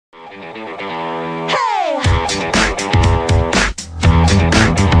Hey! Yeah!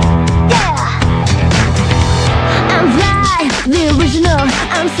 I'm fly, the original.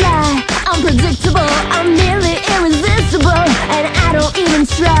 I'm sly, unpredictable. I'm nearly irresistible, and I don't even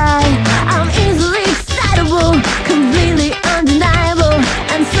try. I'm easily excitable, completely undeniable,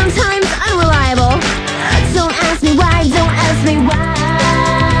 and sometimes unreliable. Don't ask me why, don't ask me why.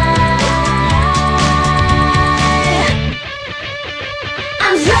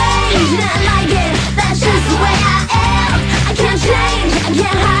 I'm strange and I like it, that's just the way I am. I can't change, I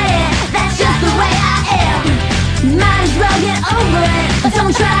can't hide it, that's just the way I am. Might as well get over it, but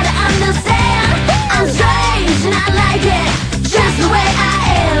don't try to understand. I'm strange and I like it, just the way I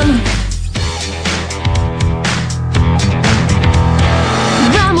am.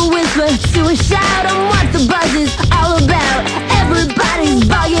 I'm a whisper to a shout on what the buzz is all about. Everybody's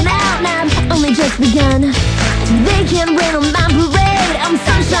bugging out and I've only just begun. They can't rain on my parade. I'm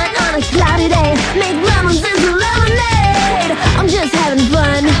sunshine on a cloudy day. Make lemons into lemonade. I'm just having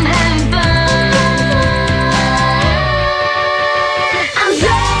fun. I'm having fun. I'm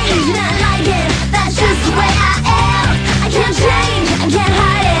strange and I like it, that's just the way I am. I can't change, I can't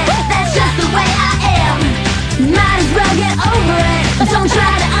hide it, that's just the way I am. Might as well get over it, but don't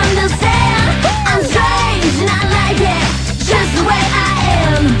try to understand. I'm strange and I like it, just the way I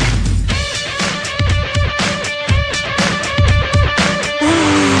am.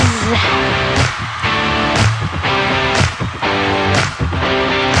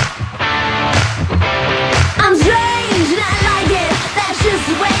 I'm strange and I like it, that's just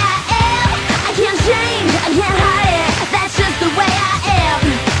the way I am. I can't change, I can't hide it, that's just the way I am.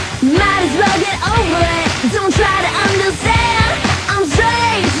 Might as well get over it, don't try to understand. I'm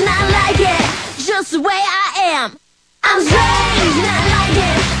strange and I like it, just the way I am. I'm strange and I like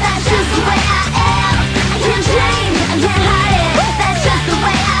it, that's just the way I am. I can't change, I can't hide it, that's just the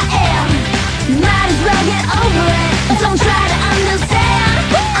way I am. Might as well get over it, don't try to understand.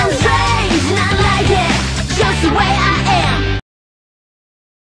 I'm strange and I like it, just the way I am.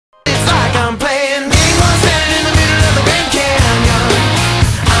 It's like I'm playing